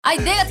아니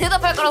내가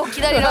대답할 거라고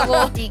기다리라고.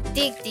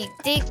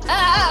 띡띡띡띡.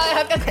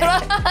 약간 그런.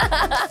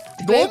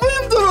 너무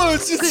힘들어요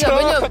진짜. 그죠?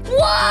 왜냐면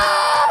와.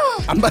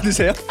 안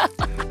받으세요?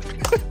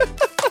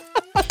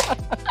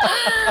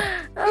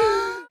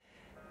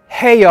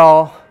 Hey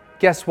y'all,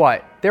 guess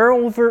what? There are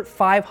over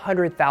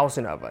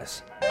 500,000 of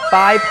us.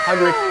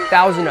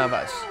 500,000 of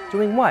us.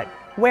 Doing what?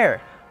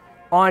 Where?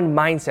 On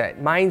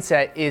Mindset.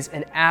 Mindset is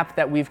an app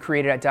that we've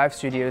created at Dive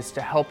Studios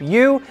to help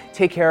you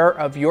take care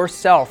of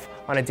yourself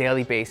on a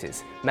daily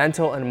basis.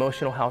 Mental and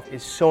emotional health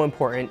is so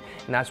important,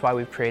 and that's why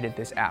we've created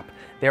this app.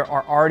 There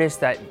are artists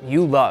that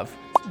you love.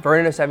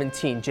 Vernon of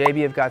 17,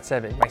 JB of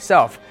Got7,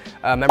 myself,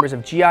 members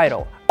of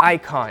G-Idol,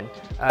 Icon,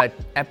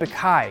 Epic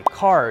High,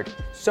 Card,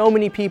 so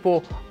many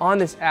people on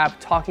this app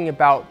talking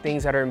about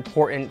things that are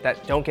important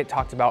that don't get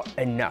talked about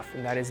enough,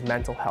 and that is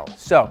mental health.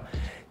 So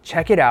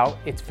check it out.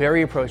 It's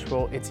very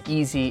approachable, it's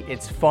easy,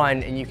 it's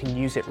fun, and you can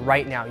use it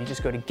right now. You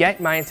just go to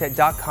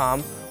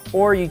getmindset.com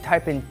or you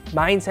type in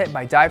Mindset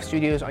by Dive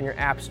Studios on your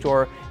app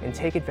store and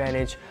take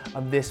advantage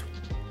of this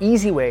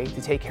easy way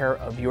to take care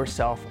of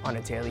yourself on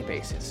a daily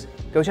basis.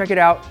 Go check it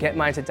out,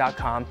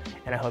 getmindset.com,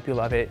 and I hope you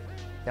love it.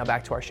 Now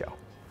back to our show.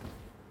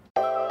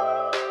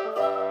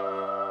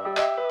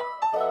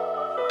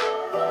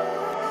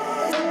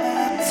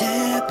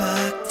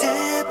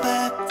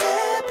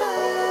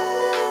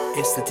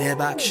 It's the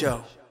Daebak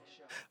Show.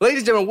 Ladies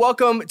and gentlemen,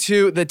 welcome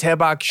to the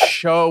Daebak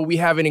Show. We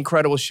have an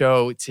incredible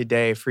show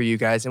today for you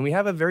guys, and we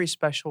have a very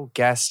special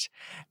guest.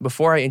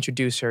 Before I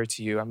introduce her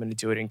to you, I'm going to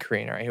do it in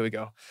Korean. All right, here we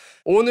go.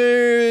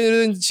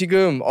 오늘은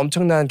지금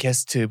엄청난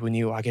게스트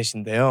분이 와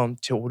계신데요.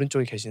 제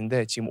오른쪽에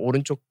계시는데 지금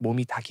오른쪽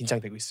몸이 다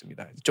긴장되고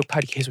있습니다. 이쪽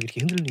팔이 계속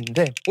이렇게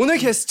흔들리는데 오늘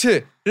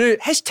게스트를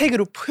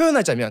해시태그로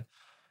표현하자면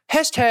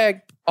해시태그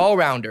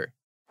allrounder,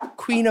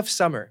 queen of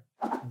summer,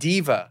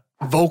 diva,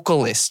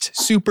 vocalist,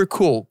 super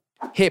cool,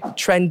 hip,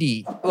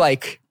 trendy,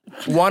 like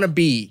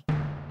wannabe,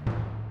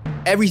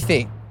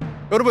 everything.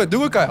 여러분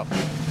누굴까요?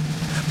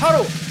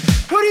 바로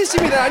효린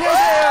씨입니다.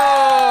 안녕하세요.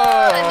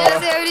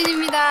 안녕하세요,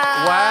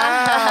 효린입니다.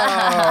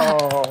 와우.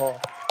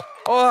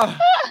 와,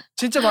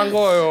 진짜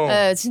반가워요.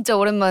 네, 진짜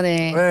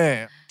오랜만에.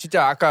 네,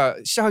 진짜 아까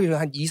시작하기 전에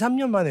한 2,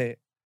 3년 만에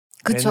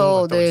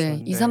그쵸, 네,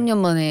 2, 3년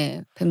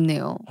만에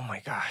뵙네요. 오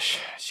마이 갓,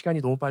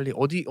 시간이 너무 빨리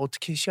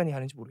어떻게 시간이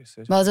가는지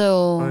모르겠어요.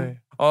 맞아요. 네.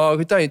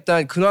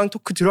 일단 근황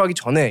토크 들어가기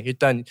전에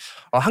일단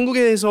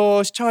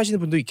한국에서 시청하시는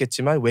분도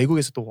있겠지만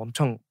외국에서도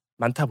엄청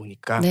많다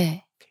보니까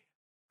네.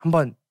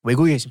 한번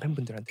외국에 계신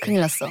팬분들한테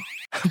큰일 났어.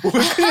 뭘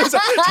큰일 났어?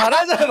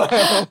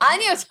 잘하잖아요.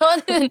 아니요,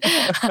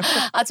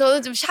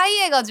 저는 좀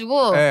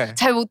샤이해가지고 네.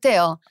 잘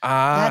못해요.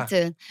 아,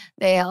 하여튼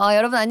네,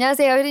 여러분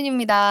안녕하세요,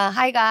 효린입니다.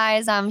 Hi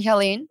guys, I'm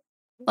HYOLYN.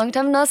 Long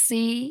time no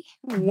see.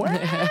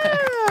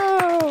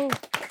 와우.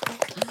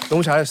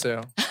 너무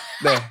잘했어요.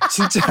 네,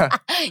 진짜.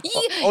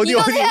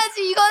 이건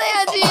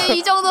해야지.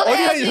 이 정도 어디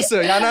해야지.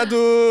 다니셨어요?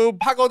 야나두,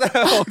 파고다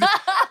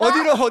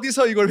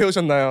어디서 이걸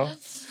배우셨나요?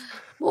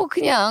 뭐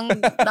그냥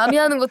남이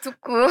하는 거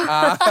듣고.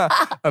 아,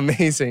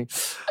 amazing.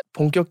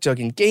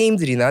 본격적인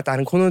게임들이나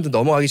다른 코너도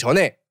넘어가기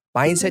전에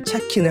마인셋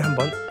체크인을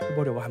한번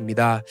해보려고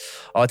합니다.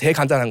 되게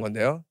간단한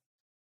건데요.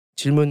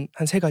 질문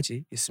한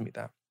 3가지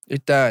있습니다.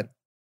 일단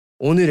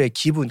오늘의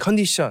기분,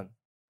 컨디션.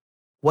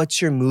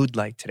 What's your mood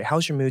like today?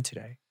 How's your mood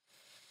today?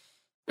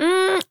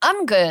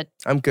 I'm good.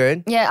 I'm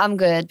good. Yeah, I'm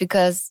good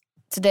because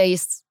today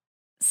is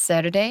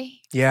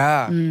Saturday.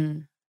 Yeah.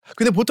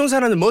 근데 보통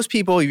사람은 most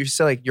people you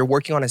say like you're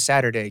working on a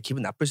Saturday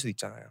기분 나쁠 수도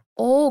있잖아요.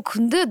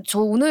 근데 저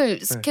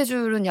오늘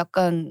스케줄은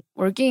약간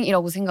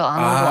working이라고 생각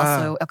안 하고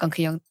왔어요. 약간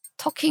그냥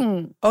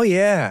talking. Oh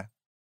yeah.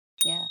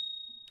 Yeah.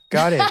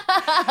 Got it.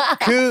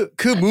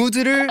 그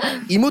무드를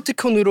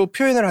이모티콘으로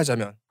표현을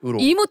하자면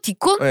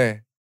이모티콘?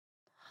 네.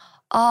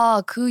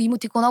 그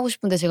이모티콘 하고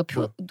싶은데 제가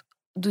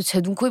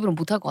제 눈, 코, 입으로는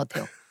못할 것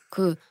같아요.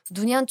 그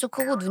눈이 한쪽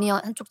크고 눈이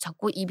한쪽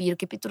작고 입이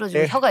이렇게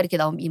삐뚤어지고 혀가 이렇게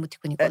나온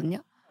이모티콘 있거든요.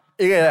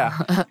 이게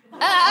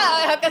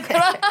약간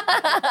그런.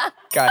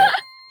 Got it.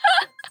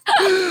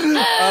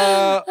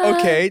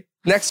 Okay.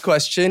 Next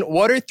question.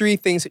 What are 3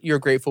 things that you're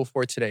grateful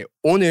for today?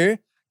 오늘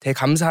되게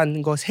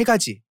감사한 거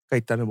 3가지가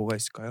있다면 뭐가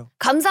있을까요?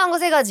 감사한 거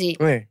 3가지.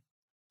 네.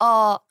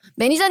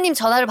 매니저님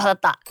전화를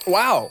받았다.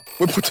 와우.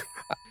 왜 보통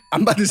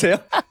안 받으세요?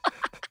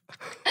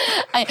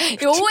 아니,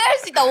 오해할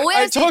수 있다.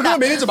 저 그거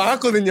매니저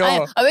막았거든요.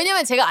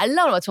 왜냐면 제가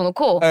알람을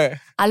맞춰놓고 네.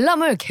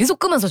 알람을 계속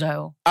끄면서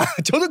자요.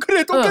 저도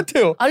그래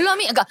똑같아요.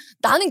 알람이 그러니까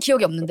나는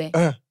기억이 없는데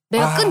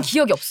내가 끈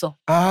기억이 없어.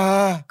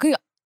 그러니까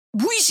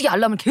무의식에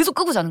알람을 계속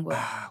끄고 자는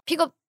거예요.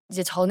 픽업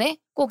이제 전에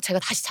꼭 제가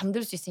다시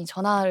잠들 수 있으니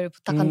전화를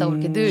부탁한다고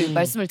이렇게 늘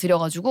말씀을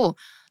드려가지고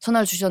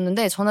전화를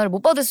주셨는데 전화를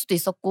못 받을 수도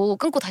있었고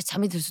끊고 다시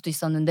잠이 들 수도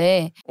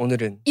있었는데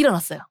오늘은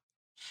일어났어요.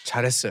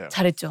 잘했어요.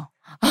 잘했죠.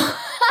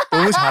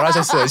 너무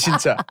잘하셨어요,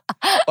 진짜.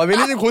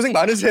 매니저님 고생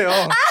많으세요.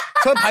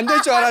 전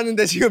반대일 줄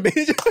알았는데 지금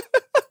매니저.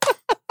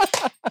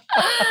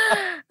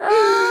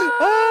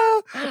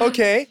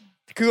 오케이.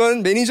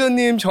 그건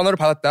매니저님 전화를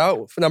받았다.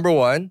 Number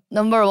 1.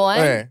 Number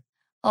 1. 네.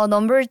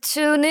 Number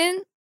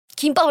 2는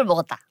김밥을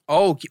먹었다.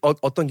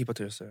 어떤 김밥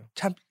드셨어요?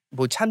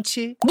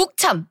 참치?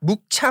 묵참.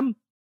 묵참?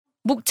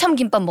 묵참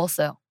김밥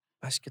먹었어요.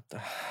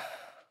 맛있겠다.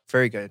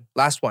 Very good.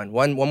 Last one.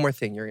 One more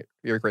thing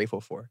you're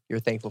grateful for.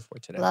 You're thankful for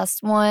today.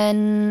 Last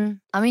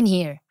one. I'm in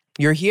here.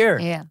 You're here.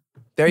 Yeah.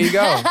 There you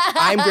go.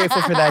 I'm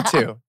grateful for that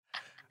too.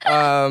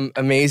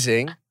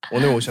 Amazing.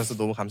 오늘 오셔서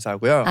너무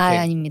감사하고요. 아,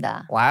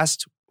 아닙니다.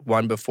 Last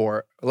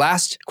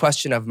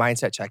question of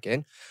mindset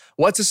check-in.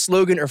 What's a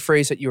slogan or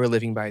phrase that you are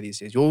living by these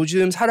days?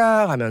 요즘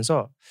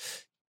살아가면서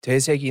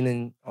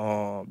되새기는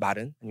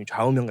말은 아니면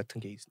좌우명 같은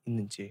게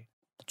있는지.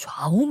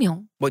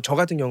 좌우명? 뭐 저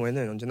같은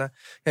경우에는 언제나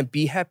그냥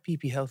be happy,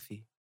 be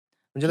healthy.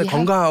 언제나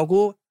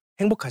건강하고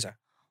행복하자.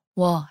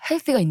 와,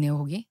 healthy가 있네요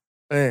거기.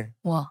 네.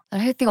 와, 난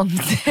healthy가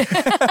없는데.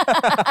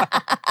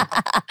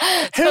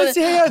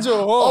 healthy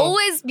해야죠.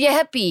 Always be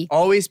happy.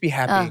 Always be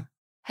happy.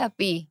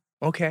 Happy.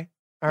 Okay.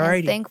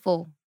 Alrighty.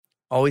 Thankful.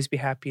 Always be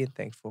happy and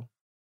thankful.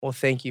 Well,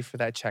 thank you for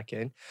that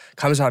check-in.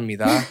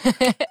 감사합니다.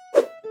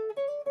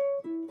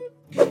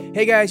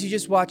 Hey guys, you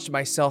just watched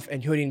myself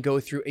and HYOLYN go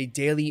through a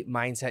daily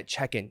mindset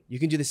check-in. You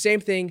can do the same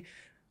thing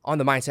on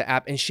the Mindset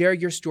app and share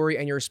your story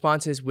and your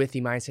responses with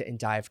the Mindset and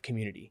Dive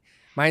community.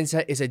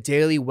 Mindset is a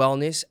daily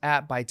wellness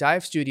app by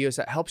Dive Studios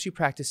that helps you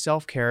practice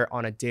self-care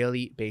on a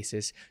daily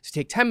basis. So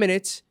take 10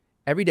 minutes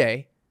every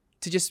day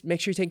to just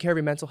make sure you take care of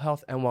your mental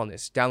health and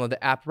wellness. Download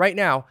the app right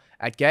now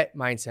at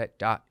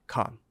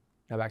getmindset.com.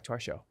 Now back to our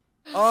show.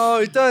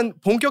 일단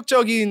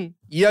본격적인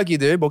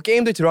이야기들, 뭐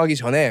게임들 들어가기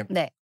전에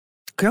네.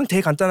 그냥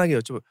되게 간단하게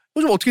여쭤봐요.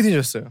 요즘 어떻게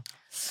지내셨어요?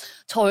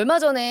 저 얼마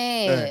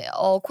전에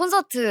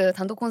콘서트,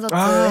 단독 콘서트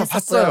했었고요.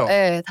 봤어요.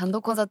 네,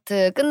 단독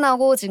콘서트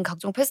끝나고 지금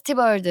각종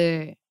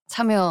페스티벌들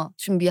참여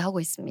준비하고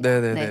있습니다.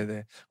 네네네.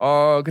 네.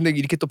 근데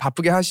이렇게 또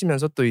바쁘게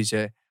하시면서 또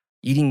이제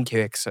 1인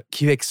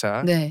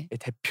기획사 네.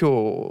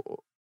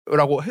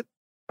 대표라고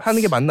하는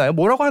게 맞나요?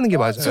 뭐라고 하는 게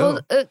맞아요?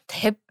 저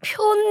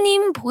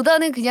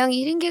대표님보다는 그냥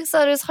 1인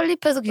기획사를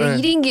설립해서 그냥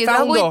 1인 기획을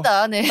하고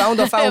있다. 네.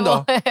 파운더.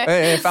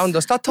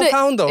 파운더. 스타트업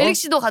파운더. 에릭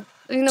씨도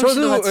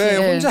저도 같이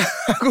혼자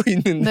하고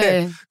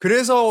있는데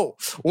그래서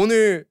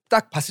오늘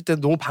딱 봤을 때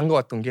너무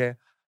반가웠던 게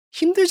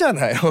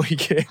힘들잖아요,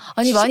 이게.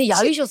 아니 많이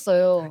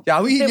야위셨어요.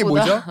 야위 이게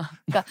뭐죠?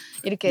 그러니까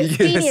이렇게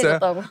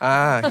스피니해졌다고.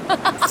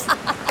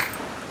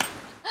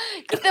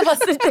 그때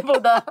봤을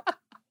때보다.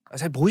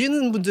 잘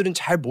보시는 분들은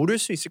잘 모를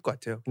수 있을 것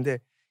같아요. 근데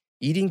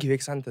 1인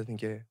기획사 한다는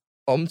게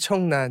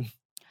엄청난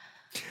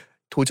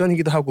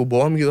도전이기도 하고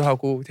모험이기도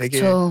하고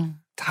되게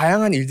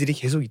다양한 일들이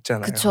계속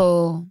있잖아요.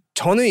 그쵸.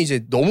 저는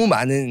이제 너무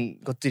많은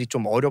것들이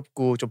좀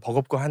어렵고 좀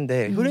버겁고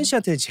한데 효린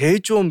씨한테 제일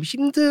좀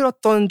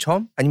힘들었던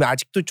점 아니면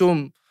아직도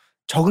좀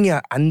적응이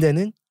안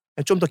되는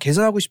좀 더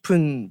개선하고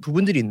싶은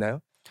부분들이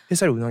있나요?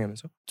 회사를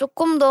운영하면서?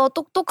 조금 더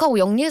똑똑하고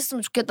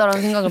영리했으면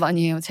좋겠다라는 생각을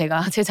많이 해요.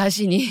 제가 제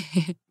자신이.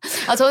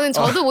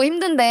 저도 뭐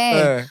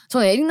힘든데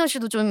저는 에릭나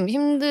씨도 좀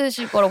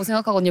힘드실 거라고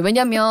생각하거든요.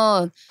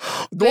 왜냐면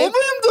너무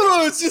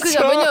힘들어요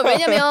진짜.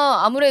 왜냐면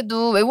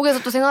아무래도 외국에서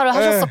또 생활을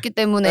하셨었기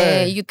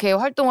때문에 이렇게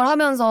활동을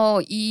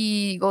하면서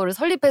이거를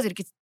설립해서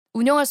이렇게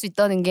운영할 수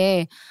있다는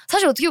게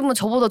사실 어떻게 보면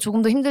저보다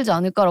조금 더 힘들지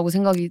않을까라고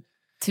생각이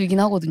들긴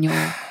하거든요.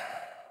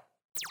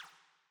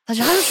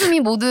 사실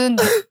한숨이 모든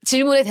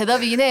질문의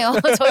대답이긴 해요.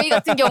 저희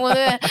같은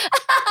경우는.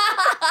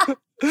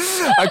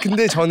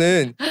 근데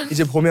저는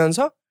이제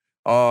보면서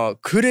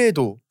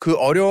그래도 그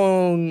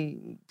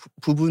어려운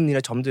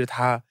부분이나 점들을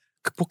다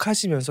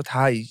극복하시면서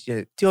다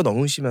이제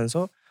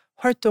뛰어넘으시면서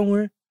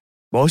활동을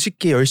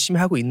멋있게 열심히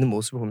하고 있는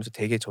모습을 보면서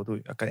되게 저도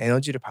약간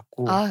에너지를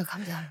받고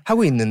감사합니다.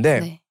 하고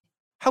있는데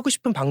하고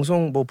싶은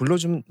방송 뭐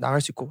불러주면 나갈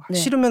수 있고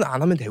싫으면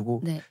안 하면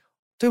되고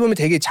어떻게 보면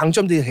되게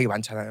장점들이 되게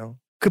많잖아요.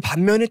 그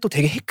반면에 또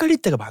되게 헷갈릴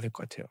때가 많을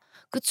것 같아요.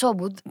 그쵸.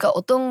 그러니까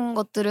어떤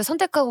것들을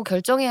선택하고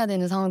결정해야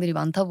되는 상황들이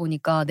많다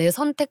보니까 내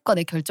선택과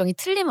내 결정이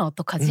틀리면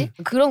어떡하지?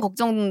 그런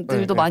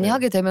걱정들도 많이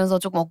하게 되면서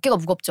조금 어깨가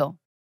무겁죠.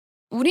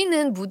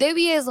 우리는 무대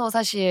위에서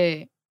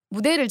사실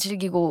무대를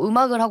즐기고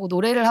음악을 하고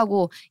노래를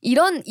하고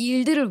이런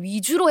일들을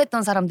위주로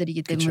했던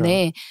사람들이기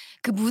때문에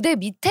그 무대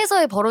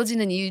밑에서의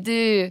벌어지는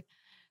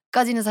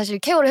일들까지는 사실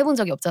케어를 해본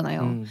적이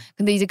없잖아요.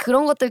 근데 이제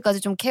그런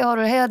것들까지 좀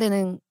케어를 해야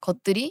되는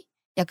것들이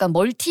약간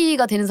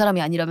멀티가 되는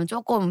사람이 아니라면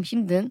조금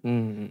힘든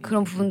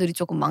그런 부분들이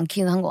조금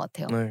많긴 한 것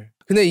같아요.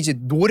 근데 이제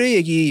노래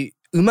얘기,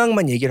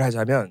 음악만 얘기를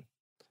하자면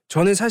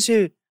저는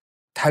사실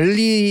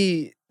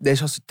달리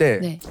내셨을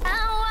때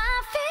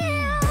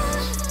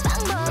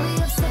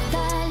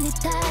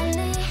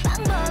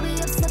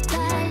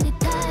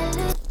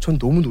전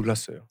너무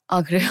놀랐어요.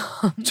 그래요?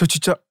 저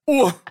진짜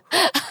우와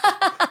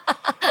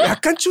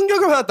약간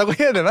충격을 받았다고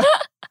해야 되나?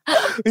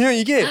 왜냐면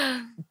이게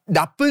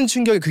나쁜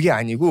충격이 그게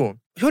아니고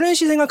효린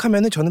씨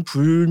생각하면은 저는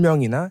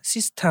불명이나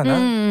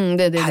시스타나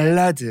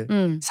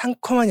발라드,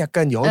 상큼한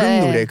약간 여름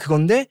노래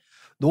그건데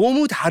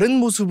너무 다른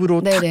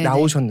모습으로 딱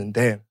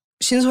나오셨는데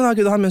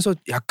신선하기도 하면서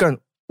약간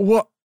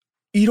우와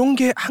이런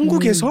게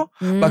한국에서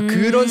막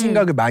그런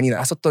생각을 많이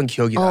났었던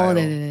기억이 나요.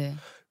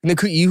 근데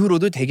그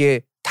이후로도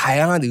되게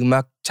다양한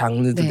음악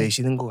장르도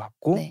내시는 것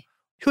같고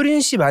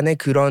효린 씨만의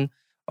그런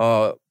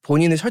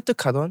본인을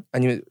설득하던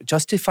아니면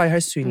justify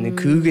할 수 있는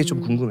그게 좀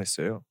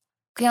궁금했어요.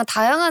 그냥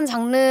다양한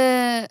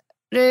장르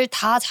를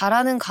다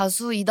잘하는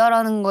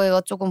가수이다라는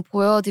거가 조금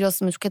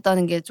보여드렸으면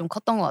좋겠다는 게 좀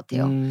컸던 것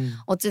같아요.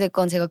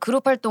 어찌됐건 제가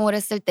그룹 활동을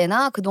했을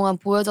때나 그동안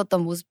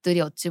보여줬던 모습들이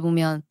어찌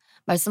보면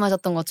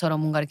말씀하셨던 것처럼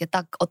뭔가 이렇게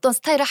딱 어떤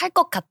스타일을 할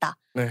것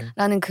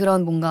같다라는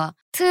그런 뭔가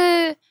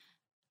틀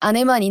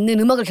안에만 있는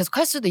음악을 계속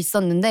할 수도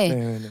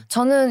있었는데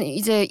저는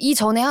이제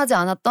이전에 하지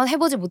않았던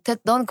해보지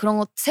못했던 그런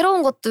것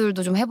새로운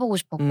것들도 좀 해보고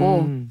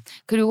싶었고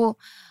그리고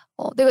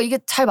내가 이게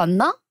잘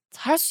맞나?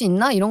 할 수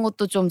있나? 이런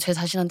것도 좀 제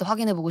자신한테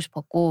확인해보고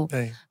싶었고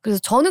그래서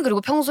저는 그리고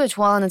평소에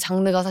좋아하는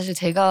장르가 사실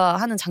제가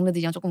하는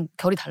장르들이랑 조금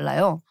결이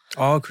달라요.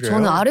 아 그래요?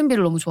 저는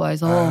R&B를 너무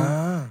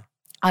좋아해서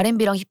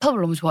R&B랑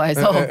힙합을 너무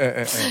좋아해서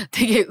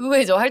되게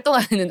의외죠.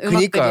 활동하는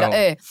음악들이랑.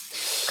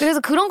 그래서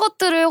그런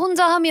것들을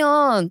혼자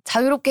하면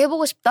자유롭게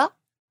해보고 싶다?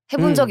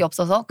 해본 적이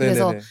없어서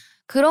그래서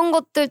그런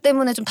것들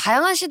때문에 좀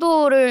다양한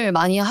시도를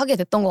많이 하게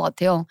됐던 것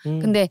같아요.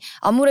 근데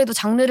아무래도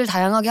장르를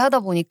다양하게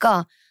하다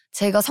보니까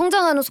제가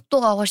성장하는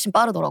속도가 훨씬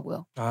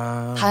빠르더라고요.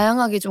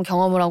 다양하게 좀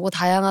경험을 하고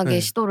다양하게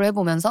시도를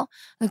해보면서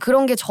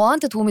그런 게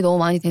저한테 도움이 너무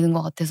많이 되는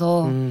것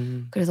같아서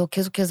그래서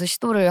계속해서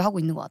시도를 하고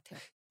있는 것 같아요.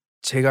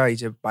 제가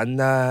이제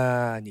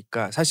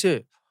만나니까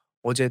사실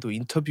어제도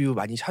인터뷰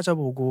많이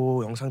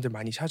찾아보고 영상들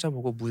많이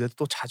찾아보고 무대도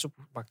또 자주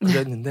막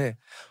그랬는데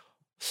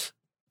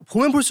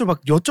보면 볼수록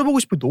막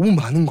여쭤보고 싶은 게 너무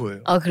많은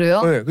거예요. 아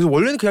그래요? 네, 그래서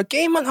원래는 그냥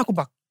게임만 하고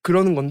막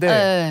그러는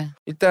건데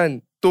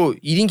일단 또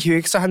 1인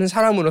기획사 하는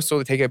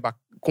사람으로서 되게 막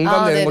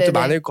공감되는 것도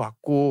많을 것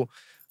같고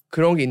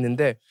그런 게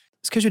있는데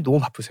스케줄이 너무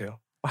바쁘세요.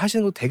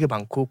 하시는 거 되게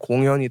많고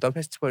공연이든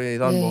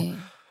페스티벌이든 뭐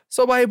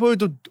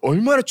서바이벌도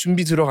얼마나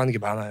준비 들어가는 게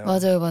많아요.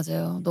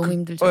 맞아요. 너무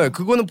힘들죠.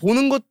 그거는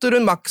보는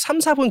것들은 막 3,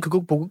 4분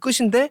그거 보고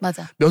끝인데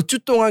몇 주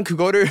동안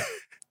그거를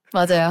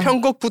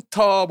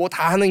편곡부터 뭐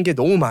다 하는 게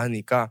너무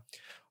많으니까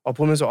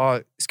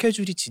보면서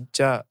스케줄이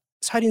진짜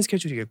살인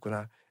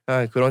스케줄이겠구나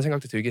그런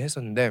생각도 들긴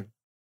했었는데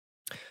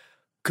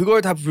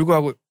그걸 다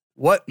불구하고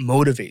What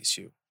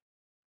motivates you?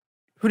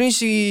 효린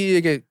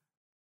씨에게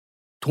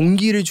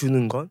동기를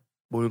주는 건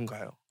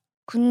뭔가요?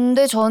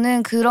 근데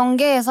저는 그런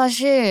게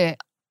사실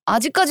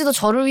아직까지도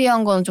저를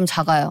위한 거는 좀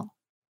작아요.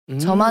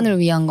 저만을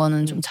위한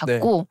거는 좀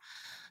작고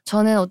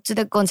저는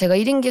어찌됐건 제가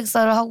 1인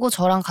기획사를 하고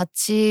저랑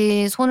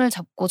같이 손을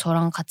잡고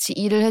저랑 같이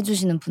일을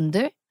해주시는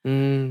분들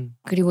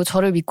그리고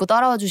저를 믿고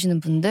따라와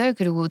주시는 분들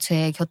그리고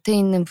제 곁에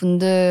있는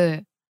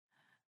분들이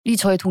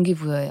저의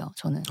동기부여예요.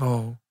 저는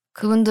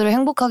그분들을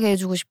행복하게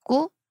해주고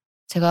싶고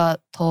제가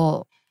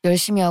더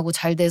열심히 하고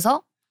잘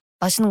돼서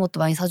맛있는 것도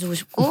많이 사주고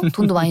싶고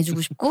돈도 많이 주고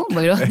싶고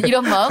뭐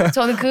이런 마음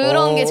저는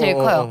그런 게 제일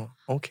커요.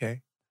 오케이.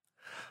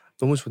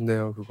 너무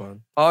좋네요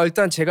그건.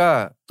 일단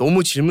제가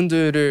너무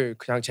질문들을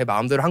그냥 제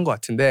마음대로 한 것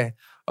같은데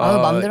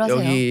마음대로 하세요.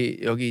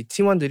 여기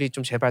팀원들이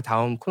좀 제발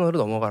다음 코너로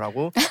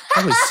넘어가라고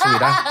하고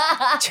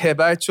있습니다.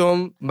 제발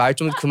좀 말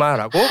좀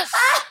그만하라고.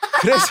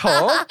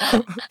 그래서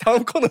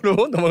다음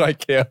코너로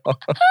넘어갈게요.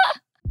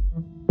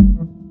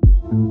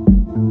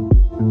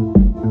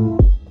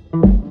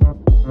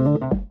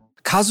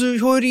 가수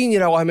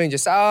효린이라고 하면 이제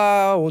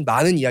쌓아온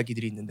많은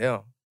이야기들이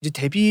있는데요. 이제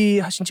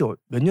데뷔하신 지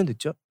몇 년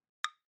됐죠?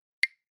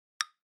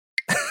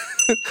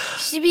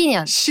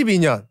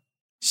 12년.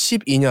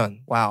 12년.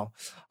 와우.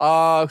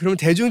 그럼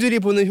대중들이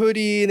보는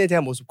효린에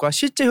대한 모습과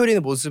실제 효린의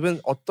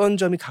모습은 어떤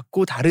점이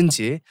같고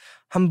다른지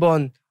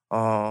한번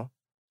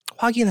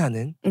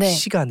확인하는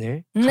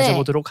시간을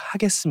가져보도록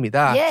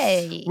하겠습니다.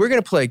 We're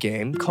gonna play a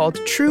game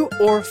called True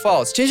or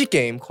False. 진실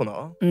게임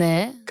코너.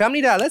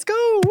 갑니다. Let's go.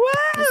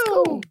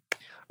 Wow.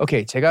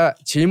 오케이, 제가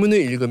질문을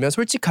읽으면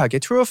솔직하게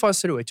True or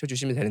False를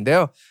외쳐주시면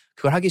되는데요.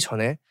 그걸 하기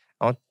전에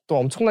또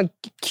엄청난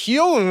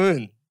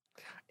귀여운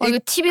이거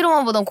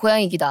TV로만 보던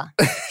고양이 기다.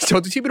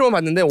 저도 TV로만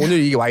봤는데 오늘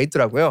이게 와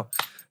있더라고요.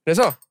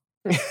 그래서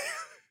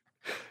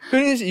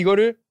효린 씨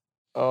이거를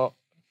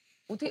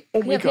어떻게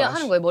그냥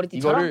하는 거예요?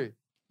 머리띠처럼? 이거를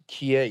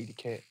귀에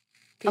이렇게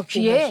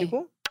귀에?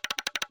 하시고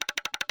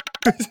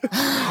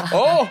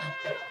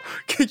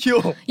개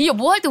귀여워. 이게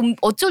뭐 할 때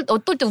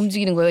어떨 때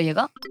움직이는 거예요,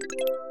 얘가?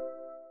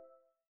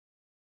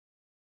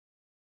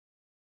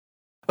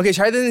 오케이,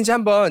 잘 되는지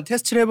한번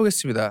테스트를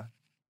해보겠습니다.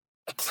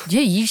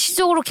 얘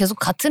일시적으로 계속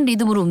같은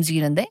리듬으로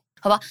움직이는데?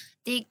 봐봐.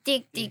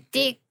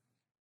 띡띡띡띡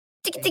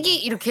띠기띠기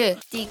이렇게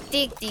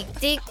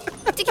띡띡띡띡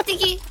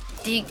띠기띠기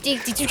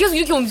띡띡띡 계속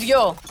이렇게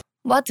움직여.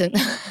 뭐 하여튼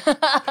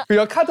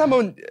그 카드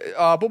한번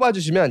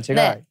뽑아주시면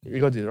제가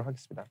읽어드리도록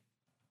하겠습니다.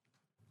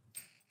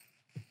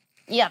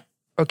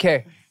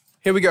 오케이,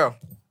 here we go.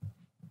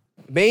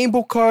 메인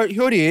보컬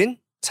효린,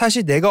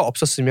 사실 내가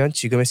없었으면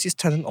지금의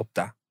시스타는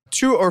없다.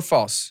 True or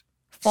false?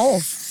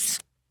 False.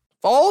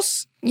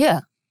 False?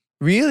 Yeah.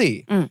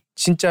 Really?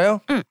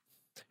 진짜요? 응.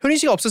 효린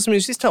씨가 없었으면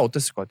시스타는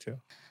어땠을 것 같아요?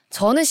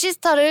 저는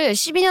시스타를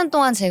 12년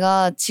동안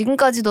제가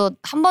지금까지도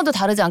한 번도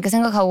다르지 않게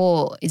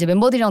생각하고 이제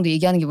멤버들이랑도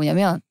얘기하는 게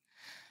뭐냐면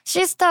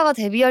시스타가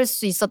데뷔할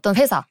수 있었던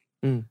회사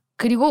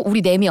그리고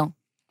우리 4명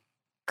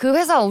그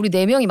회사 우리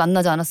 4명이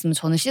만나지 않았으면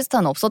저는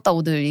시스타는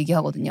없었다고 늘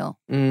얘기하거든요.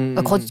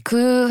 그러니까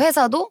그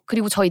회사도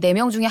그리고 저희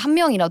 4명 중에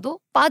 1명이라도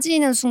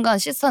빠지는 순간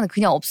시스타는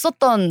그냥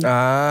없었던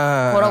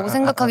거라고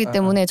생각하기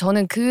때문에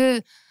저는 그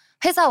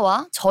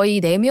회사와 저희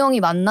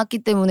 4명이 만났기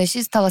때문에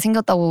시스타가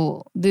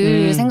생겼다고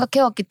늘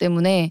생각해왔기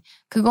때문에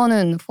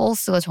그거는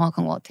false가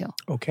정확한 것 같아요.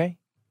 Okay,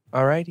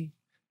 alrighty.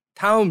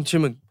 다음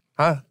질문.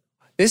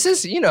 This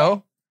is,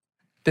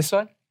 this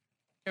one.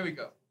 Here we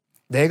go.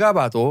 내가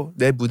봐도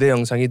내 무대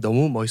영상이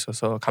너무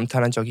멋있어서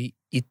감탄한 적이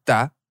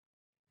있다.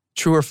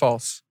 True or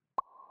false?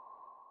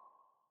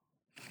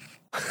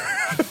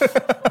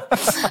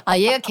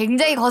 얘가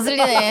굉장히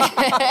거슬리네.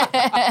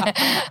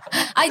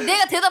 아니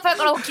내가 대답할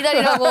거라고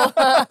기다리라고.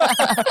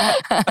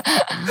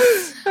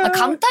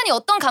 감탄이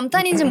어떤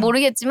감탄인지는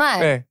모르겠지만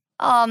네.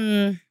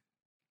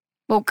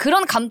 뭐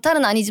그런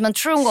감탄은 아니지만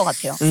true인 것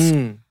같아요.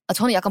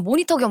 저는 약간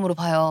모니터 겸으로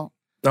봐요.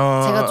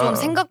 제가 좀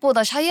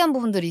생각보다 샤이한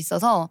부분들이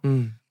있어서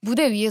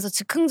무대 위에서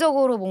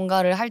즉흥적으로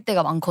뭔가를 할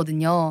때가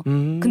많거든요.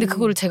 근데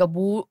그거를 제가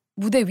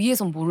무대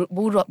위에서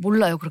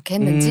몰라요. 그렇게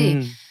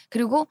했는지.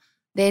 그리고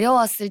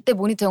내려왔을 때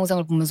모니터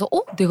영상을 보면서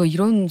내가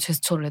이런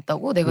제스처를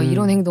했다고? 내가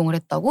이런 행동을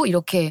했다고?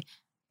 이렇게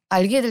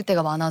알게 될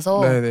때가 많아서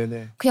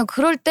네네네. 그냥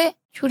그럴 때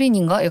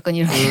효린인가? 약간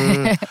이렇게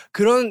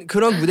그런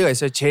무대가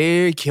있어요.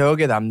 제일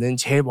기억에 남는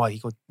제일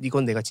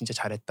이건 내가 진짜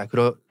잘했다.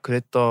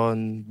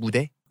 그랬던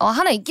무대?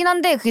 하나 있긴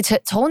한데 그게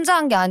저 혼자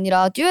한 게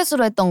아니라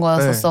듀엣으로 했던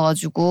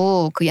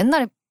거였었어가지고 그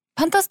옛날에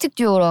판타스틱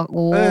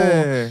듀오라고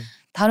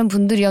다른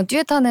분들이랑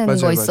듀엣하는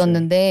거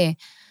있었는데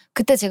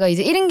그때 제가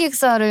이제 1인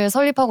기획사를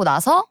설립하고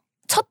나서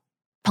첫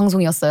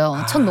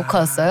방송이었어요. 첫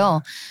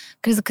녹화였어요.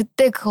 그래서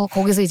그때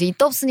거기서 이제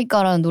있다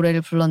없으니까라는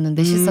노래를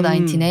불렀는데 시스타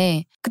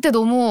 19에 그때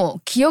너무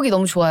기억이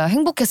너무 좋아요.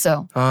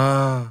 행복했어요.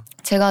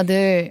 제가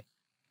늘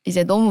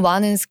이제 너무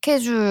많은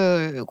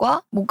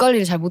스케줄과 목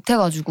관리를 잘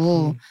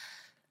못해가지고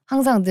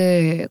항상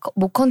늘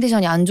목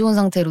컨디션이 안 좋은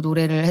상태로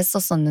노래를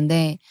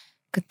했었었는데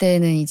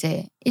그때는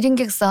이제 1인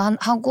객사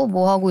하고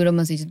뭐 하고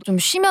이러면서 이제 좀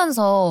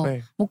쉬면서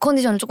목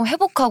컨디션을 조금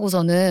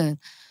회복하고서는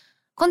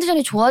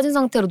컨디션이 좋아진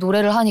상태로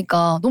노래를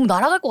하니까 너무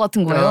날아갈 것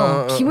같은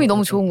거예요. 기분이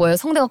너무 좋은 거예요.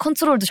 성대가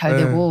컨트롤도 잘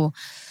되고.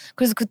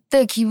 그래서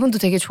그때 기분도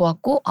되게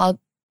좋았고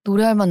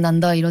노래할 맛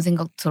난다 이런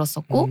생각도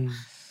들었었고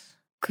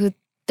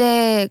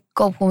그때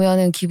거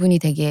보면은 기분이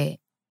되게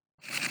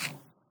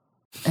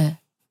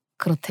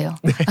그렇대요.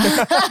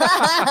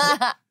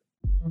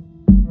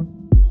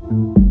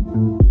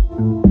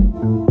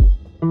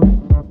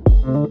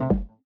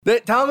 네,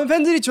 다음은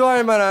팬들이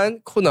좋아할 만한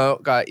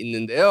코너가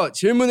있는데요.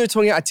 질문을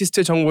통해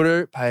아티스트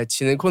정보를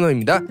파헤치는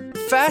코너입니다.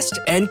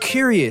 Fast and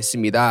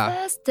Curious입니다.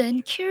 Fast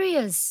and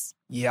Curious.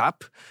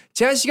 Yup.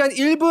 제한 시간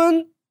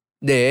 1분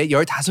내에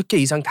 15개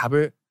이상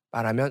답을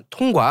말하면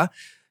통과.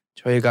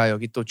 저희가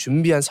여기 또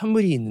준비한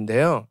선물이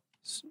있는데요.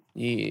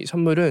 이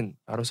선물은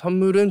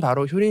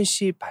바로 효린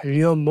씨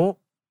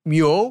반려묘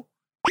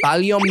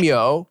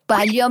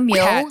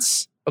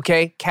Cats.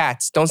 Okay,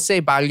 cats. Don't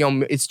say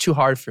반려묘. It's too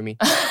hard for me.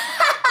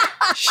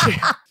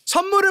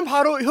 선물은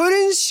바로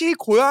효린 씨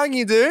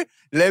고양이들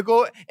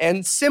레고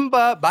앤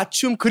심바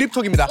맞춤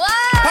그립톡입니다.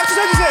 박수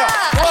쳐주세요.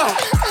 와.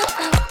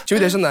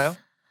 준비되셨나요?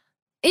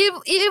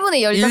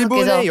 1분에 15개죠.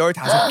 1분에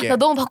 15개. 나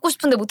너무 받고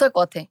싶은데 못할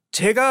것 같아.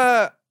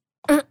 제가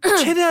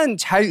최대한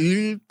잘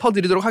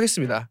읊어드리도록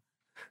하겠습니다.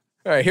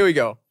 Alright, here we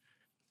go.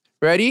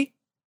 Ready?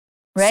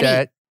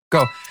 Set,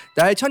 go.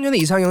 나의 천년의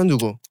이상형은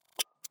누구?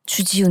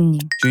 주지훈님.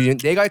 주지훈.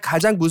 내가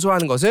가장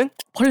무서워하는 것은?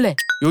 벌레.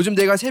 요즘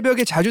내가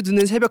새벽에 자주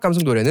듣는 새벽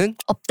감성 노래는?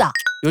 없다.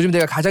 요즘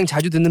내가 가장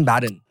자주 듣는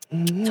말은?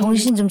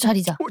 정신 좀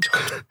차리자.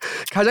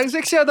 가장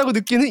섹시하다고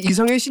느끼는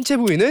이성의 신체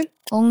부위는?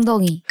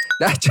 엉덩이.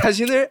 나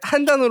자신을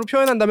한 단어로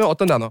표현한다면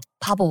어떤 단어?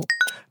 바보.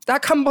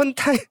 딱 한 번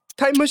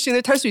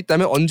타임머신을 탈 수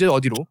있다면 언제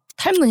어디로?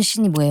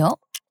 탈문신이 뭐예요?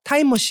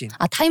 타임머신.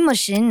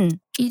 타임머신.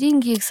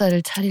 1인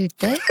기획사를 차릴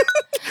때?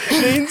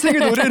 내 인생을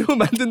노래로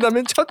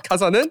만든다면 첫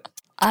가사는?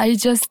 I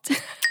just...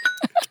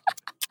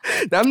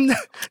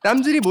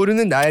 남들이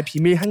모르는 나의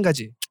비밀 한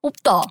가지.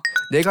 없다.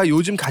 내가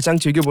요즘 가장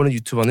즐겨보는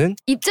유튜버는?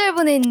 입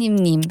짧은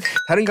애님님.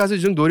 다른 가수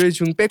중 노래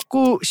중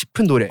뺏고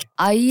싶은 노래.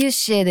 아이유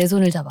씨의 내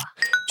손을 잡아.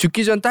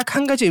 죽기 전 딱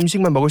한 가지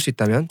음식만 먹을 수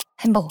있다면?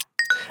 햄버거.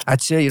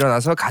 아침에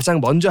일어나서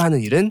가장 먼저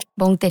하는 일은?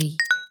 멍때리.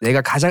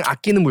 내가 가장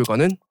아끼는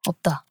물건은?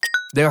 없다.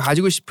 내가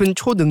가지고 싶은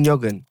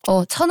초능력은?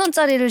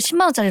 1,000원짜리를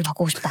 10만원짜리를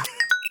바꾸고 싶다.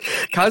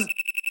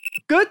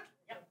 끝?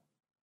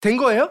 된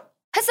거예요?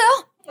 했어요?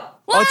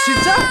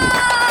 진짜?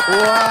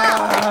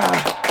 우와.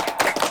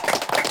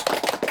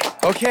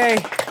 오케이.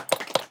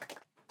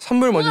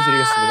 선물 먼저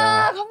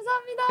드리겠습니다.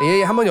 감사합니다.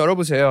 예, 한번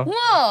열어보세요.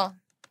 우와.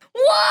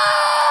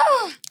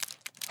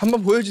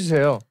 한번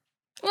보여주세요.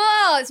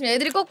 우와. 지금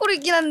애들이 거꾸로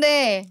있긴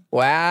한데.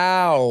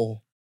 와우.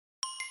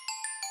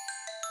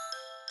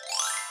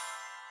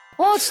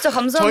 진짜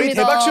감사합니다. 저희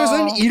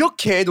대박쇼에서는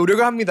이렇게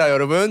노력을 합니다,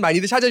 여러분.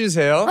 많이들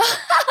찾아주세요.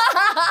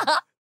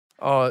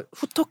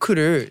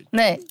 후토크를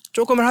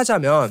조금을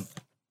하자면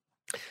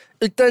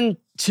일단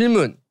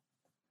질문.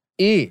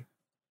 이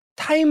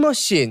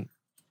타임머신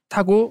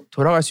타고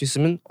돌아갈 수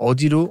있으면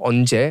어디로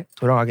언제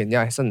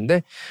돌아가겠냐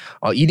했었는데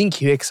 1인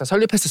기획사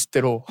설립했을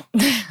때로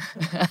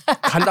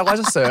간다고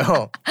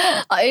하셨어요.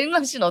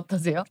 일남 씨는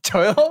어떠세요?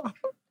 저요?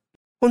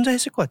 혼자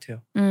했을 것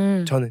같아요.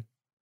 저는.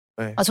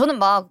 네. 저는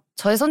막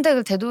저의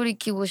선택을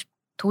되돌이키고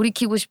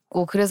돌이키고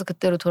싶고 그래서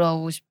그때로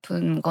돌아오고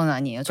싶은 건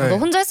아니에요. 저도 네.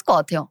 혼자 했을 것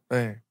같아요.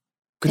 네.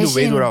 근데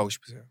왜 돌아가고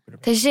싶으세요?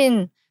 그러면?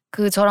 대신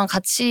저랑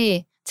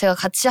제가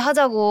같이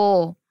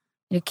하자고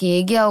이렇게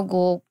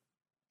얘기하고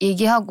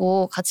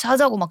같이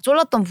하자고 막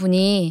쫄랐던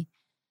분이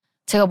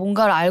제가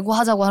뭔가를 알고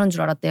하자고 하는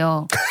줄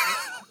알았대요.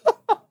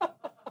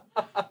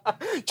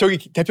 저기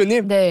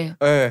대표님? 네.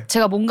 네.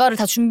 제가 뭔가를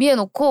다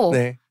준비해놓고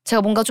네.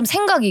 제가 뭔가 좀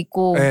생각이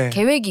있고 네.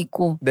 계획이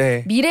있고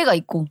네. 미래가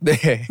있고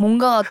네.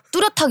 뭔가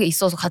뚜렷하게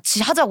있어서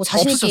같이 하자고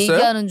자신 있게 없었어요?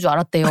 얘기하는 줄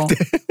알았대요. 네.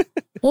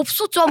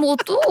 없었죠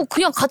아무것도.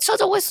 그냥 같이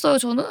하자고 했어요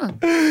저는.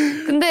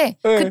 근데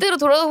그때로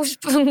돌아가고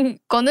싶은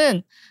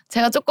거는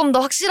제가 조금 더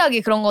확실하게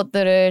그런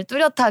것들을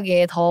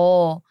뚜렷하게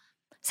더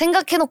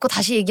생각해놓고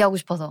다시 얘기하고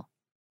싶어서.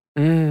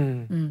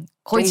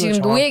 거의 지금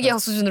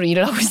노예계약 수준으로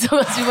일을 하고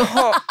있어가지고.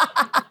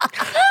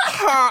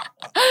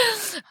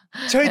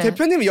 저희 네.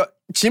 대표님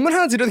질문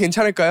하나 드려도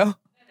괜찮을까요?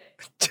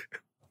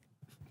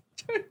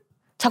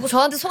 자꾸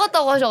저한테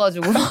속았다고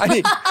하셔가지고.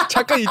 아니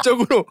잠깐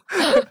이쪽으로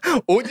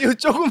오디오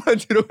조금만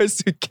들어갈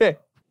수 있게.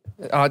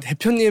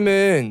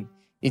 대표님은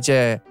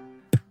이제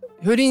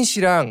효린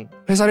씨랑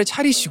회사를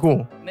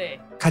차리시고 네.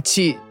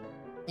 같이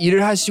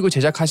일을 하시고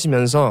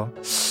제작하시면서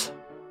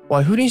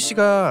와 효린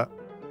씨가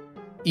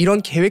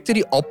이런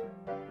계획들이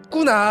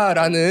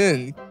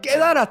없구나라는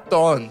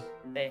깨달았던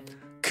네.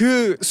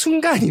 그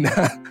순간이나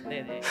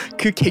네네.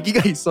 그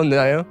계기가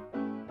있었나요?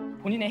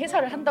 본인의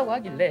회사를 한다고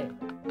하길래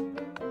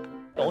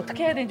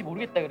어떻게 해야 되는지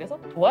모르겠다 그래서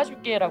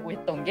도와줄게라고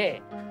했던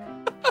게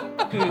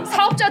그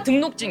사업자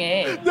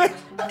등록증에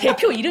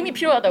대표 이름이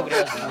필요하다고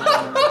그래가지고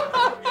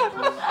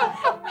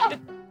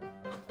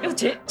그래서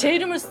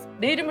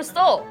내 이름을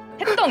써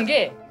했던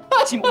게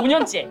지금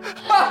 5년째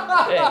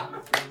네,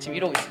 지금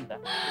이러고 있습니다.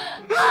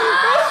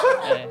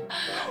 네.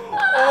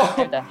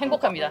 일단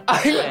행복합니다.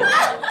 네.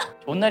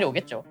 좋은 날이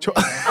오겠죠.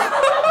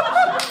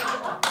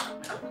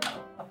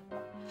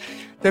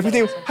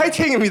 대표님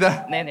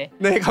화이팅입니다. 네네.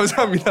 네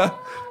감사합니다.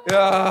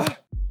 야.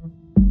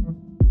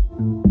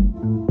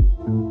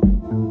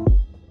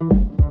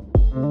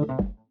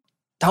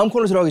 다음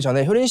코너 들어가기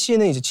전에 효린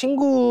씨는 이제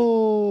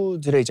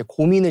친구들의 이제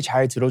고민을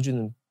잘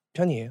들어주는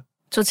편이에요?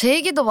 저 제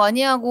얘기도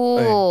많이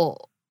하고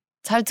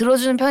잘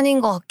들어주는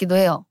편인 것 같기도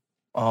해요.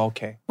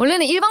 오케이.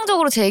 원래는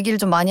일방적으로 제 얘기를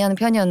좀 많이 하는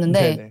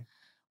편이었는데 네네.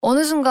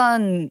 어느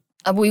순간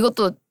뭐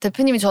이것도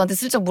대표님이 저한테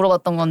슬쩍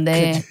물어봤던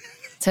건데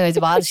제가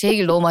이제 제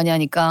얘기를 너무 많이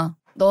하니까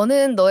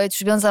너는 너의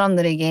주변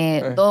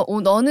사람들에게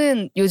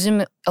너는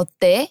요즘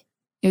어때?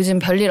 요즘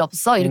별일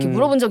없어? 이렇게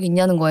물어본 적이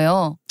있냐는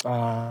거예요.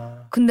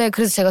 근데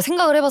그래서 제가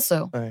생각을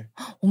해봤어요. 네.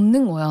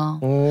 없는 거야.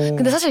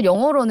 근데 사실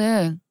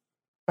영어로는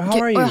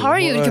How are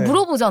you? 이렇게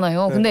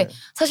물어보잖아요. 근데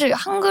사실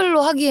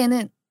한글로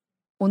하기에는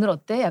오늘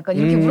어때? 약간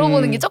이렇게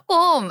물어보는 게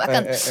조금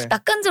약간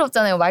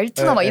낯간지럽잖아요.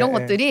 말투나 막 이런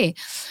것들이.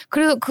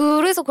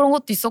 그래서 그런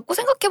것도 있었고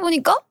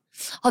생각해보니까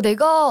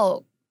내가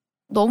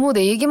너무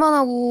내 얘기만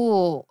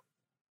하고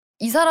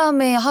이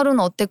사람의 하루는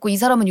어땠고 이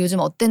사람은 요즘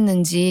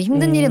어땠는지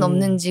힘든 일은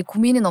없는지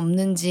고민은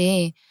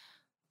없는지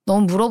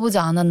너무 물어보지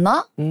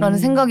않았나? 라는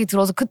생각이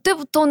들어서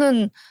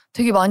그때부터는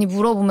되게 많이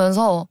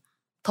물어보면서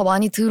더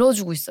많이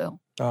들어주고 있어요.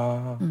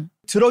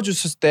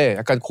 들어줬을 때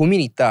약간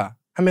고민이 있다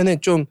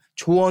하면은 좀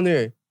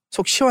조언을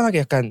속 시원하게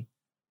약간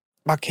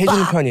막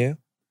해주는 편이에요?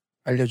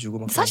 알려주고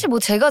막. 사실 뭐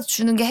제가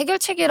주는 게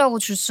해결책이라고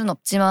줄 수는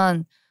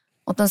없지만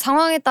어떤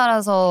상황에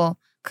따라서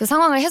그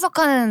상황을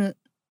해석하는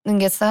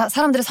게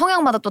사람들의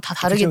성향마다 또 다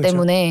다르기 그쵸.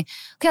 때문에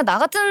그냥 나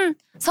같은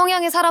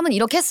성향의 사람은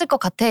이렇게 했을 것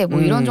같아. 뭐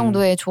이런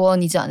정도의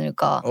조언이지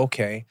않을까.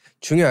 오케이.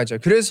 중요하죠.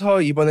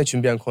 그래서 이번에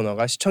준비한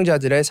코너가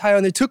시청자들의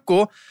사연을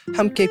듣고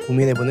함께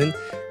고민해보는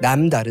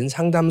남다른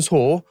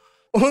상담소.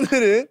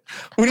 오늘은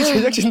우리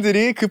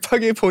제작진들이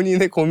급하게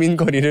본인의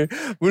고민거리를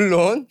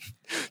물론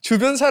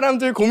주변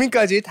사람들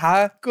고민까지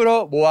다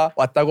끌어모아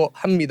왔다고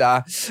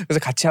합니다. 그래서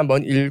같이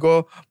한번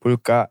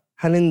읽어볼까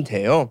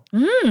하는데요.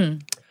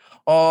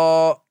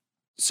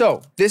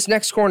 So this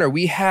next corner,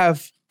 we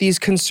have these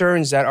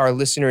concerns that our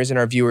listeners and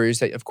our viewers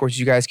that, of course,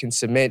 you guys can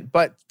submit.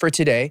 But for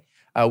today,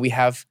 we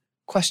have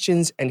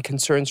questions and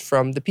concerns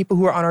from the people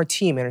who are on our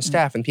team and our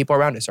staff and people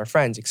around us, our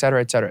friends,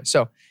 etc., etc.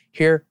 So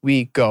here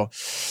we go.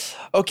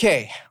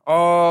 Okay,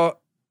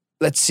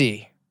 let's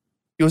see.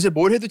 요새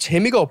뭘 해도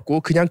재미가 없고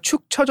그냥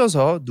축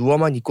처져서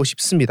누워만 있고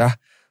싶습니다.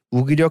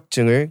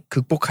 무기력증을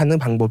극복하는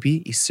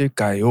방법이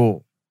있을까요?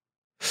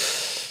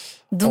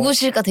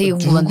 누구실까 되게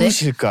궁금한데.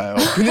 누구실까요?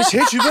 근데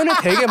제 주변에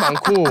되게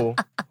많고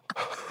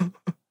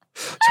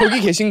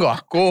저기 계신 것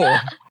같고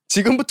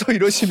지금부터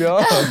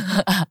이러시면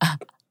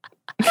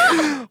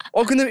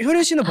근데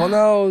효린 씨는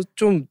번아웃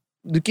좀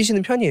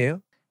느끼시는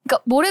편이에요?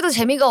 그러니까 뭘 해도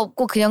재미가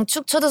없고 그냥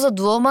축 처져서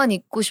누워만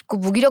있고 싶고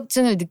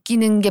무기력증을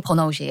느끼는 게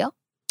번아웃이에요?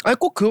 아니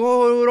꼭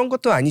그런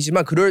것도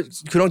아니지만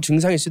그런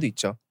증상일 수도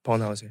있죠.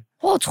 번아웃에.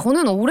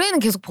 저는 올해는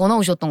계속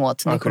번아웃이었던 것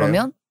같은데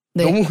그러면?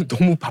 네.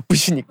 너무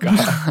바쁘시니까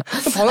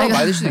번아웃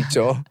많을 수도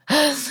있죠.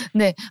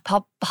 네,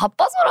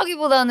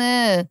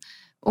 바빠서라기보다는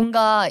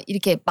뭔가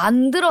이렇게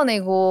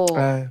만들어내고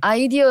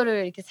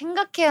아이디어를 이렇게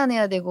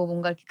생각해내야 되고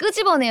뭔가 이렇게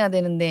끄집어내야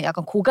되는데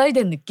약간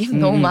고갈된 느낌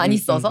너무 많이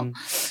있어서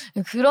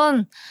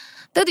그런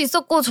때도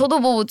있었고 저도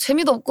뭐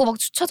재미도 없고 막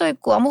추쳐져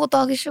있고 아무것도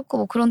하기 싫고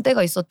뭐 그런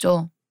때가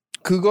있었죠.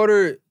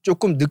 그거를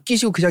조금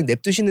느끼시고 그냥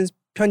냅두시는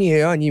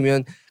편이에요?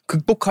 아니면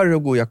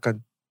극복하려고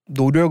약간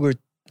노력을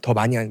더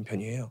많이 하는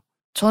편이에요?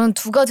 저는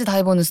두 가지 다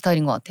해보는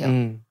스타일인 것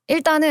같아요.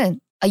 일단은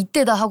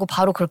이때다 하고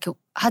바로 그렇게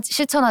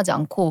실천하지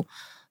않고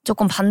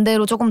조금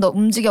반대로 조금 더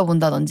움직여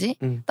본다든지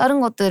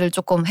다른 것들을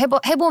조금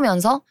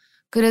해보면서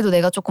그래도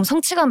내가 조금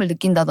성취감을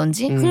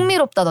느낀다든지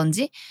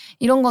흥미롭다든지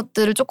이런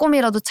것들을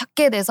조금이라도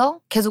찾게 돼서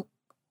계속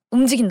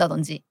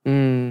움직인다든지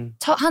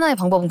하나의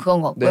방법은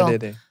그건 것 같고요.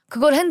 네네네.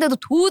 그걸 했는데도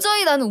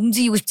도저히 나는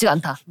움직이고 싶지가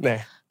않다.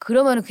 네.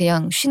 그러면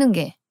그냥 쉬는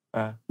게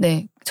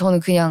네, 저는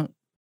그냥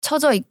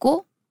처져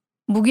있고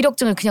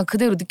무기력증을 그냥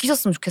그대로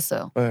느끼셨으면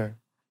좋겠어요. 네.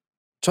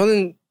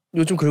 저는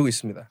요즘 그러고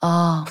있습니다.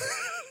 아,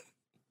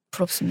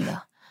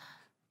 부럽습니다.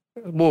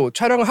 뭐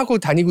촬영을 하고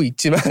다니고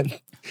있지만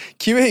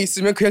기회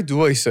있으면 그냥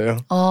누워 있어요.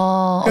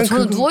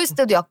 저는 누워 있을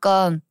때도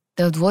약간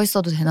내가 누워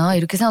있어도 되나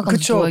이렇게 생각하면서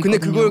그쵸. 누워 있거든요.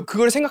 근데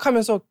그걸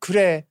생각하면서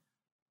그래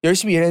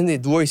열심히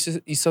일했는데 누워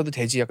있어도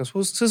되지. 약간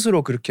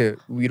스스로 그렇게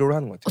위로를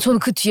하는 것 같아요. 저는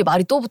그 뒤에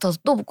말이 또 붙어서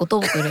또 붙고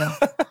이래요.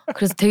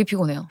 그래서 되게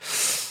피곤해요.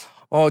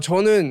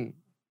 저는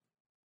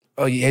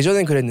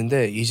예전엔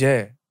그랬는데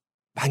이제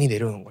많이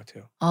내려오는 것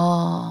같아요.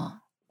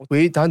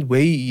 난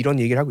왜 이런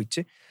얘기를 하고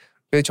있지?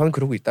 저는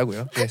그러고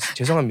있다고요. 네,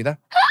 죄송합니다.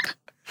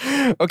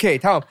 오케이,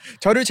 다음.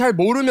 저를 잘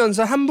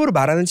모르면서 함부로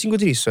말하는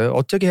친구들이 있어요.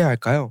 어떻게 해야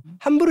할까요?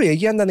 함부로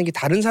얘기한다는 게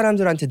다른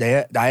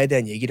사람들한테 나에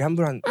대한 얘기를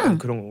함부로 하는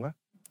그런 건가?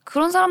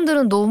 그런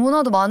사람들은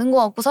너무나도 많은 것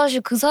같고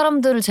사실 그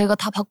사람들을 제가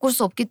다 바꿀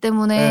수 없기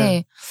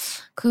때문에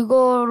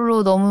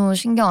그걸로 너무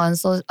신경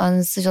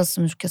안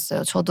쓰셨으면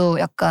좋겠어요. 저도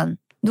약간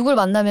누굴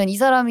만나면 이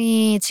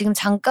사람이 지금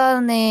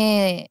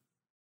잠깐의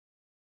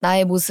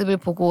나의 모습을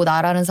보고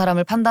나라는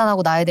사람을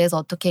판단하고 나에 대해서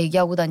어떻게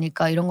얘기하고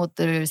다닐까 이런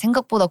것들을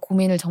생각보다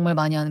고민을 정말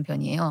많이 하는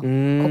편이에요.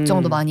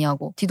 걱정도 많이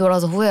하고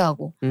뒤돌아서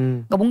후회하고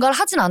그러니까 뭔가를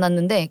하진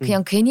않았는데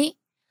그냥 괜히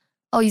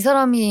이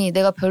사람이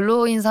내가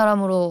별로인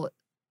사람으로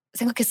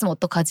생각했으면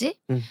어떡하지?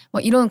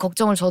 막 이런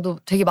걱정을 저도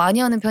되게 많이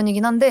하는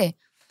편이긴 한데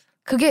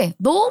그게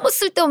너무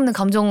쓸데없는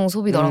감정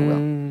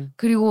소비더라고요.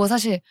 그리고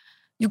사실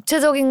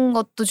육체적인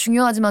것도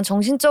중요하지만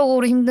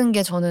정신적으로 힘든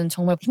게 저는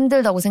정말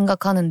힘들다고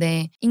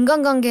생각하는데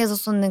인간관계에서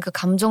쏟는 그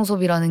감정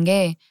소비라는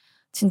게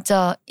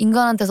진짜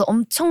인간한테서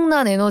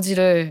엄청난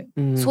에너지를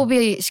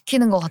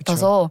소비시키는 것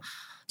같아서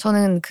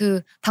저는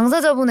그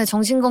당사자분의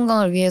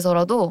정신건강을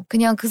위해서라도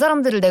그냥 그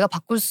사람들을 내가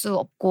바꿀 수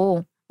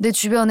없고 내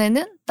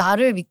주변에는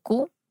나를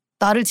믿고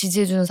나를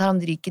지지해주는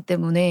사람들이 있기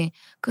때문에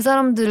그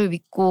사람들을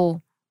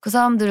믿고 그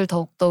사람들을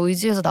더욱더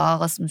의지해서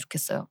나아갔으면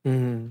좋겠어요.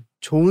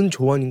 좋은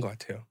조언인 것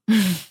같아요.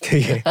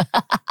 되게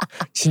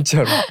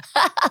진짜로.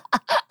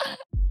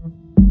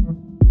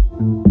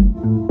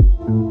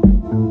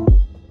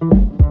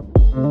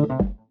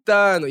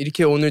 일단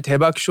이렇게 오늘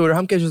대박 쇼를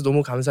함께 해주셔서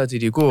너무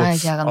감사드리고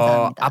제가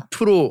감사합니다.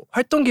 앞으로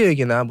활동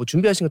계획이나 뭐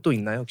준비하신 거 또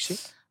있나요 혹시?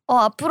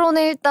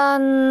 앞으로는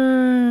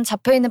일단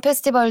잡혀있는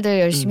페스티벌들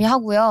열심히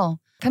하고요.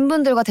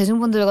 팬분들과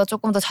대중분들과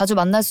조금 더 자주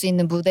만날 수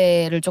있는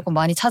무대를 조금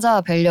많이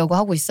찾아뵈려고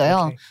하고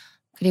있어요. 오케이.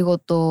 그리고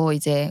또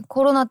이제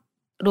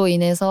코로나로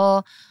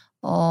인해서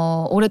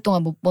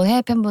오랫동안 못 본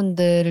해외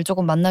팬분들을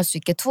조금 만날 수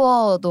있게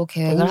투어도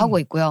계획을 하고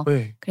있고요.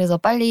 네. 그래서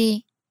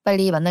빨리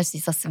만날 수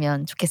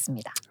있었으면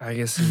좋겠습니다.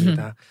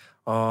 알겠습니다.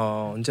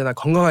 언제나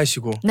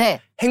건강하시고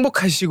네.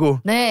 행복하시고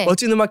네.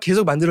 멋진 음악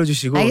계속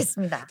만들어주시고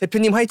알겠습니다.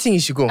 대표님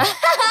화이팅이시고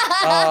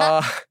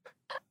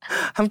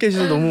함께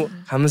해주셔서 너무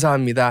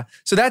감사합니다.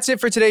 So that's it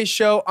for today's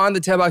show on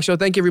the Daebak Show.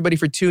 Thank you everybody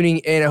for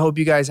tuning in. I hope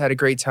you guys had a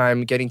great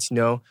time getting to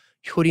know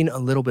HYOLYN a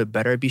little bit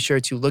better. Be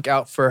sure to look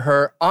out for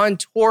her on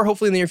tour,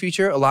 hopefully in the near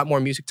future. A lot more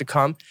music to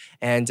come.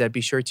 And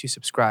be sure to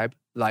subscribe,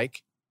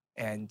 like,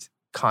 and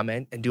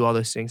comment, and do all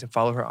those things, and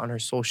follow her on her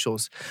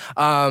socials.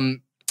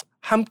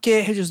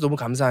 함께 해주셔서 너무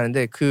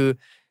감사하는데 그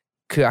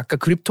아까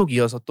그립톡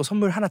이어서 또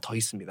선물 하나 더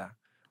있습니다.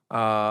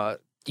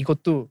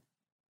 이것도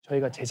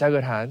저희가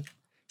제작을 한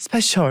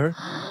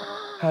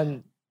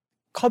스페셜한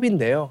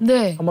컵인데요.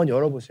 네. 한번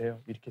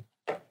열어보세요. 이렇게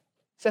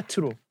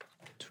세트로.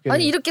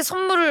 아니 이렇게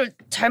선물을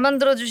잘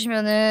만들어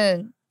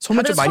주시면은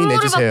소문 좀 많이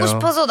내주세요. 선물을 받고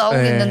싶어서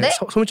나오겠는데? 네,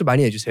 소문 좀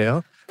많이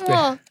내주세요.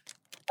 우와.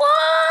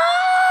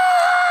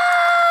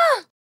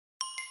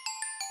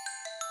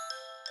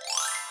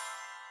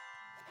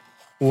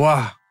 네.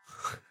 와.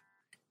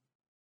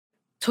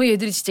 저희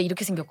애들이 진짜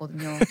이렇게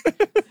생겼거든요.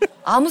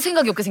 아무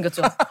생각이 없게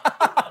생겼죠.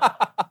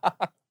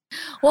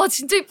 와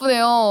진짜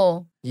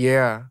이쁘네요.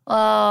 Yeah.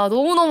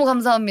 너무너무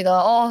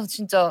감사합니다.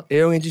 진짜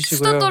애용해 주시고요.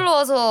 수다 떨러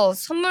와서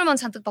선물만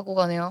잔뜩 받고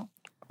가네요.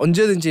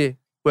 언제든지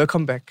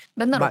웰컴 백.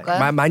 맨날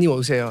올까요? 많이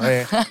오세요.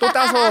 네. 또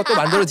따서 또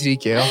만들어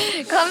드릴게요.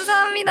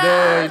 감사합니다.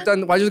 네,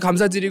 일단 와주셔서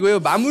감사드리고요.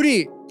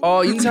 마무리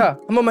인사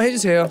한 번만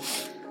해주세요.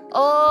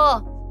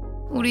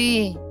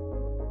 우리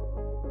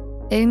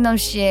에릭남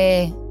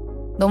씨의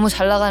너무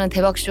잘 나가는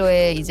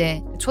대박쇼에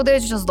이제 초대해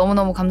주셔서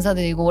너무너무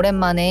감사드리고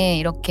오랜만에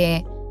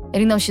이렇게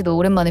에릭남 씨도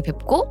오랜만에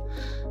뵙고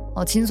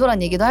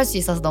진솔한 얘기도 할 수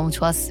있어서 너무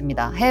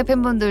좋았습니다. 해외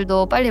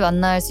팬분들도 빨리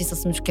만날 수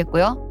있었으면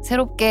좋겠고요.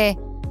 새롭게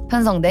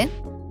편성된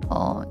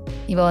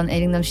이번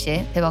에릭남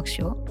씨의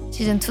대박쇼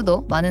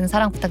시즌2도 많은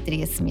사랑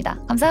부탁드리겠습니다.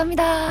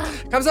 감사합니다.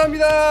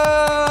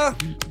 감사합니다.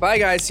 Bye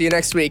guys. See you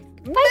next week.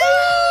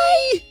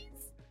 Bye!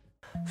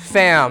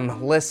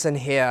 Fam, listen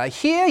here.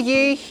 Hear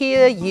ye,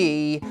 hear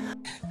ye.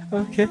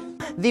 Okay.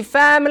 The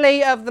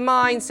family of the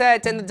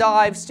Mindset and the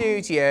Dive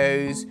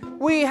Studios.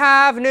 We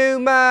have new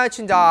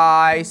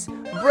merchandise.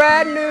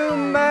 Brand new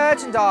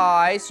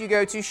merchandise. You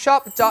go to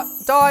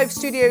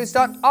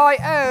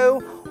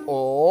shop.divestudios.io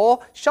or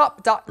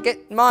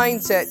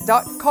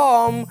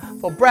shop.getmindset.com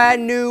for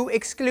brand new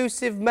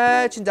exclusive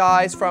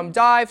merchandise from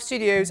Dive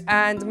Studios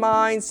and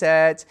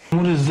Mindset.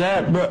 What is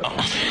that, bro?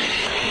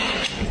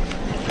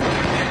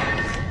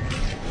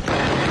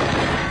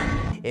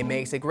 It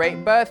makes a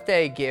great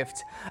birthday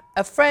gift,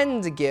 a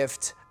friend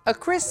gift, a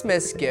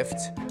Christmas gift,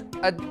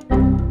 a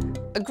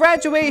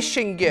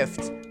graduation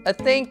gift, a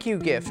thank you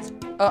gift.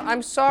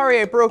 I'm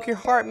sorry I broke your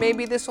heart,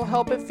 maybe this will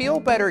help it feel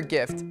better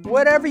gift.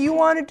 Whatever you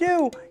want to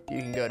do,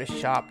 you can go to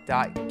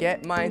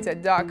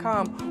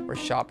shop.getmindset.com or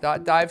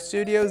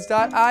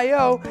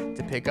shop.divestudios.io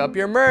to pick up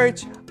your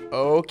merch.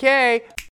 Okay.